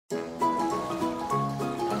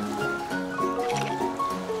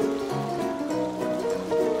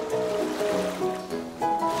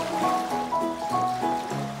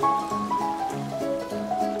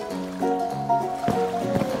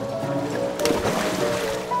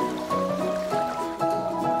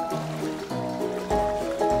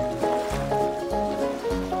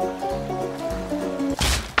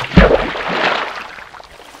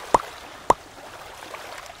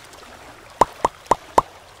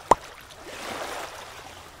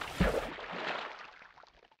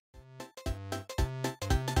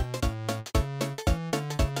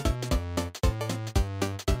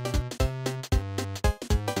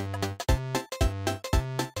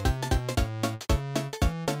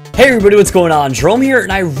Hey everybody, what's going on? Jerome here,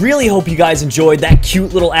 and I really hope you guys enjoyed that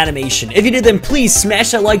cute little animation. If you did, then please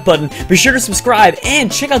smash that like button, be sure to subscribe,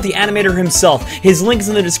 and check out the animator himself. His link is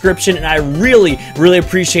in the description, and I really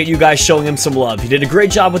appreciate you guys showing him some love. He did a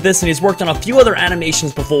great job with this, and he's worked on a few other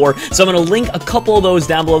animations before, so I'm going to link a couple of those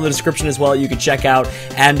down below in the description as well that you can check out,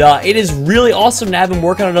 and it is really awesome to have him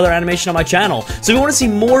work on another animation on my channel. So if you want to see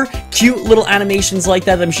more cute little animations like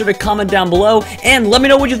that, then be sure to comment down below, and let me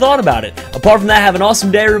know what you thought about it. Apart from that, have an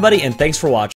awesome day, everybody, and thanks for watching.